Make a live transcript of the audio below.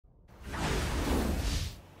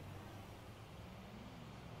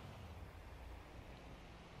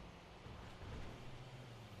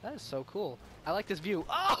That is so cool. I like this view.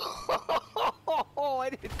 Oh, I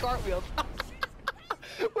did cartwheels.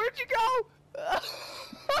 Where'd you go?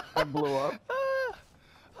 I blew up.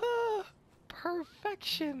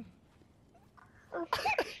 Perfection.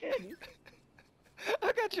 Perfection.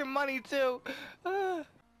 I got your money too.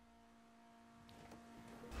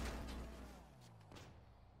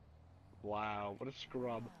 Wow, what a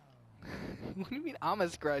scrub. What do you mean I'm a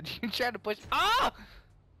scrudge? You tried to push. Ah!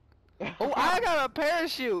 Oh, I got a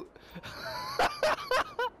parachute.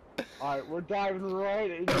 Alright, we're diving right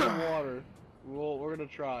into the water. We're gonna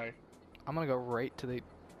try. I'm gonna go right to the.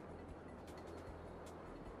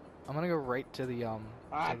 I'm gonna go right to the to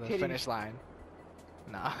the finish line.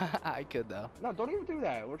 Nah, I could though. No, don't even do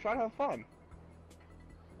that. We're trying to have fun.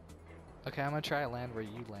 Okay, I'm gonna try to land where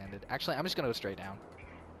you landed. Actually, I'm just gonna go straight down.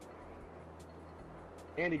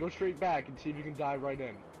 Andy, go straight back and see if you can dive right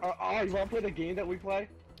in. You wanna play the game that we play?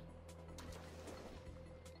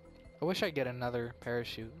 I wish I'd get another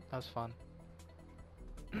parachute. That was fun.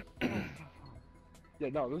 Yeah,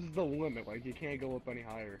 no, this is the limit. Like, you can't go up any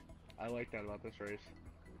higher. I like that about this race.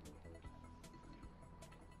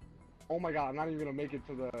 Oh my god, I'm not even gonna make it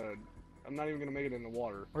to the... I'm not even gonna make it in the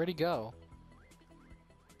water. Where'd he go?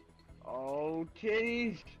 Oh,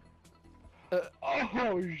 kitties!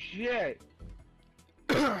 Oh, shit!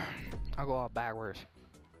 I'll go out backwards.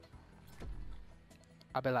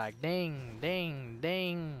 I'll be like, ding, ding,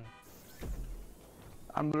 ding.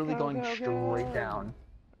 I'm literally going straight down.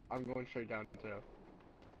 I'm going straight down, too.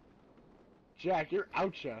 Jack, you're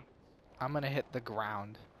outcha. I'm gonna hit the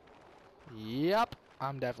ground. Yep,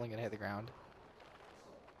 I'm definitely gonna hit the ground.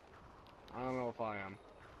 I don't know if I am.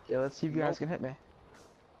 Yeah, let's see if you guys can hit me.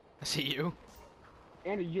 I see you.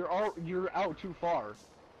 Andy, you're out too far.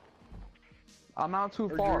 I'm out too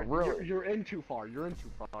Or far, really. You're in too far. You're in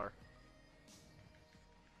too far.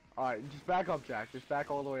 Alright, just back up, Jack. Just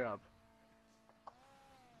back all the way up.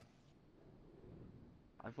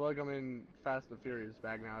 I feel like I'm in Fast and Furious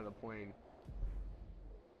backing out of the plane.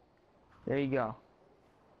 There you go.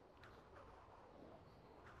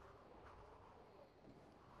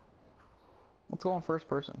 Let's go on first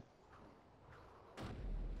person.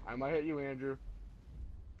 I might hit you, Andrew.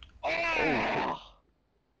 Oh!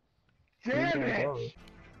 Damn it!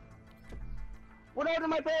 What happened to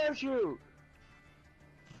my parachute?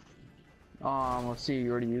 Let's see,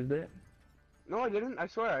 you already used it? No, I didn't. I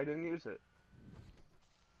swear, I didn't use it.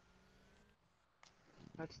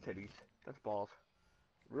 That's titties. That's balls.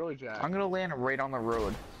 Really, Jack? I'm gonna land right on the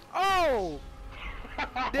road. Oh!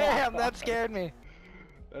 Damn, that scared me.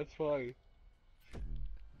 That's funny.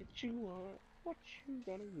 What you want? What you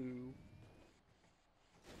gonna do?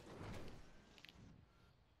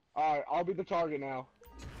 Alright, I'll be the target now.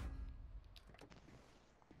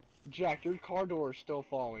 Jack, your car door is still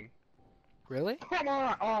falling. Really? Come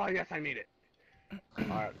on! Oh, yes, I made it.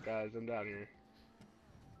 Alright, guys, I'm down here.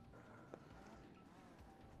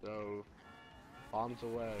 So, bombs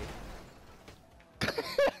away.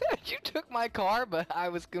 You took my car, but I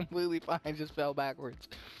was completely fine. Just fell backwards.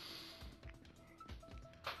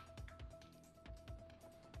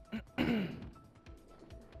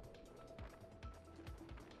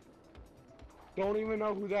 Don't even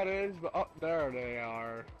know who that is, but oh, there they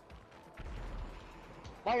are.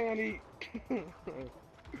 Bye, Andy.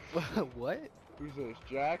 What? Who's this?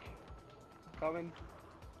 Jack? Coming?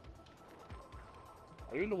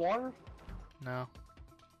 Are you in the water? No.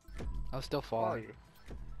 I was still Where are falling. you?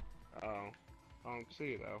 Oh. I don't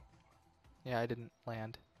see you, though. Yeah, I didn't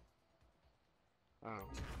land. Oh.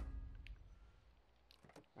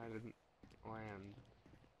 I didn't land.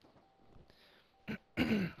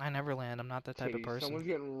 I never land. I'm not that type of Titties, person. Someone's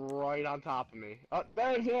getting right on top of me. Oh,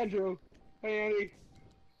 there's Andrew! Hey, Andy!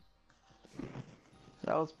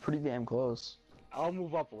 That was pretty damn close. I'll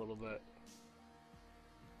move up a little bit.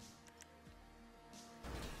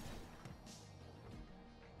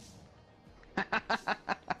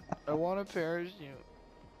 I want a parachute.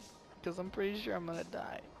 Because I'm pretty sure I'm gonna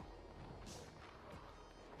die.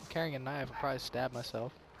 I'm carrying a knife. I'll probably stab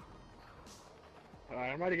myself.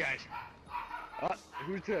 Alright, I'm ready, guys.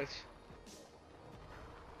 Who's this?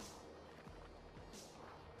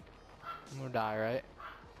 I'm gonna die, right?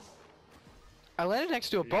 I landed next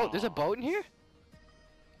to a boat. There's a boat in here?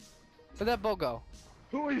 Where'd that boat go?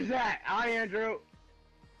 Who is that? Hi, Andrew.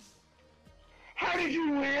 How did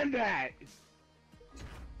you land that?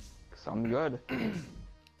 Cause I'm good.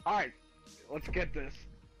 Alright, let's get this.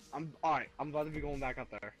 Alright, I'm about to be going back up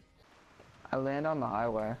there. I land on the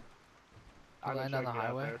highway. I land on the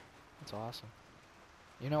highway? That's awesome.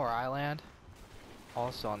 You know where I land?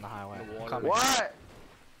 Also on the highway. The water. Coming. What?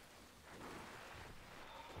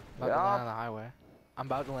 I'm about to land on the highway. I'm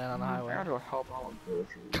about to land on the I highway. gotta go help out with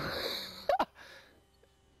groceries.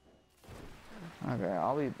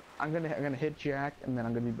 Okay, I'm gonna hit Jack and then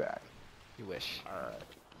I'm gonna be back. You wish. Alright.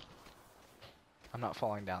 I'm not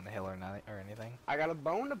falling down the hill or anything. I got a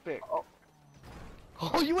bone to pick. Oh,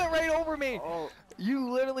 Oh, you went right over me! oh. You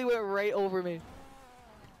literally went right over me.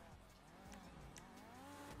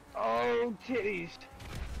 Oh, titties.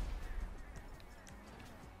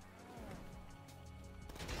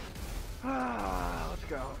 Ah, let's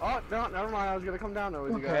go. Oh, no, never mind. I was gonna come down there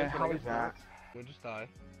with you Okay, guys. but I I'll be guess not. back. We'll just die.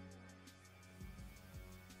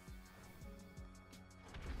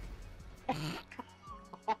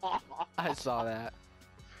 I saw that.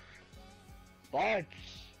 But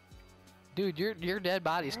Dude, your dead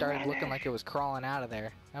body started looking like it was crawling out of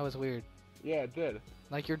there. That was weird. yeah, it did.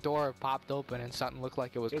 Like your door popped open and something looked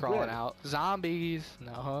like it was It crawling did. out. Zombies!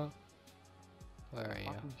 No. Where are you?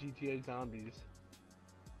 Fucking GTA zombies.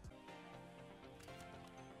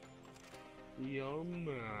 Your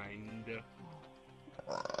mind.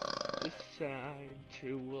 Decide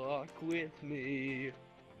to walk with me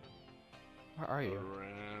Where are you?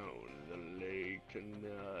 around the lake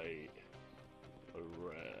tonight.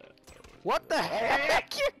 Around. What the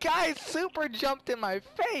heck? Your guy super jumped in my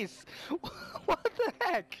face! What the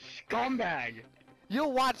heck? Scumbag!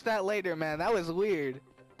 You'll watch that later, man. That was weird.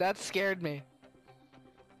 That scared me.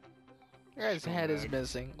 Your guy's head is Scumbag.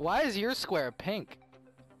 missing. Why is your square pink?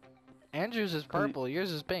 Andrew's is purple,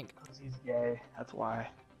 yours is pink. Cause he's gay. That's why.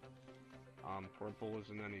 Purple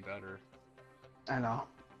isn't any better. I know.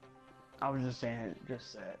 I was just saying it.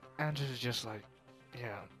 Just say it. Andrew's just like,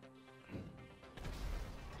 yeah.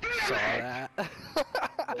 Saw that.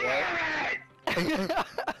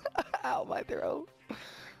 Ow, my throat.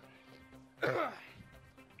 That's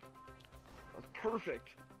perfect.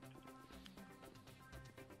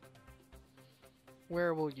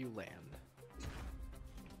 Where will you land?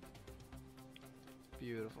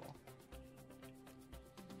 Beautiful.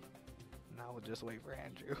 Now we'll just wait for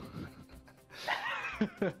Andrew.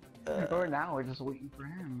 Or now we're just waiting for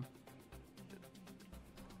him.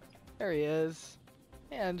 There he is.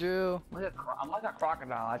 Hey, Andrew. I'm like a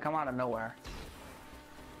crocodile. I come out of nowhere.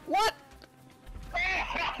 What?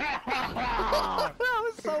 That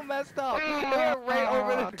was so messed up. It went right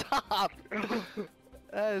over the top.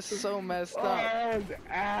 That is so messed up. Oh,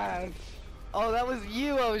 ass. Oh, that was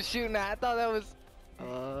you I was shooting at. I thought that was...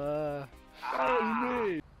 That was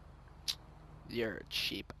me. You're a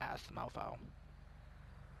cheap ass mofo.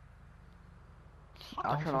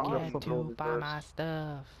 I'll turn Don't on the forget flip to over buy first. my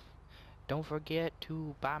stuff. Don't forget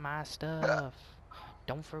to buy my stuff.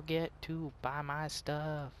 Don't forget to buy my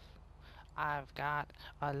stuff. I've got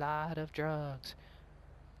a lot of drugs.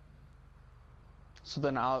 So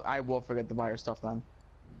then I will forget to buy your stuff then.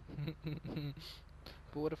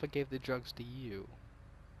 But what if I gave the drugs to you?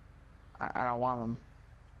 I don't want them.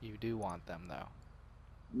 You do want them though.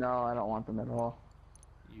 No, I don't want them at all.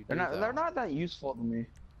 You do They're though. not that useful to me.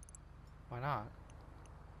 Why not?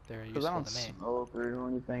 They're Because I useful don't to me. smoke or do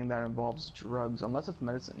anything that involves drugs, unless it's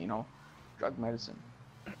medicine, you know? Drug medicine.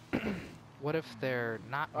 What if they're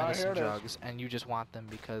not Oh, here medicine it is. drugs and you just want them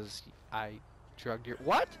because I drugged your—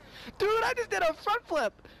 What? Dude, I just did a front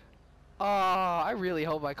flip! Oh, I really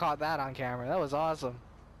hope I caught that on camera. That was awesome.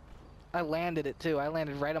 I landed it too. I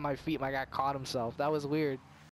landed right on my feet. My guy caught himself. That was weird.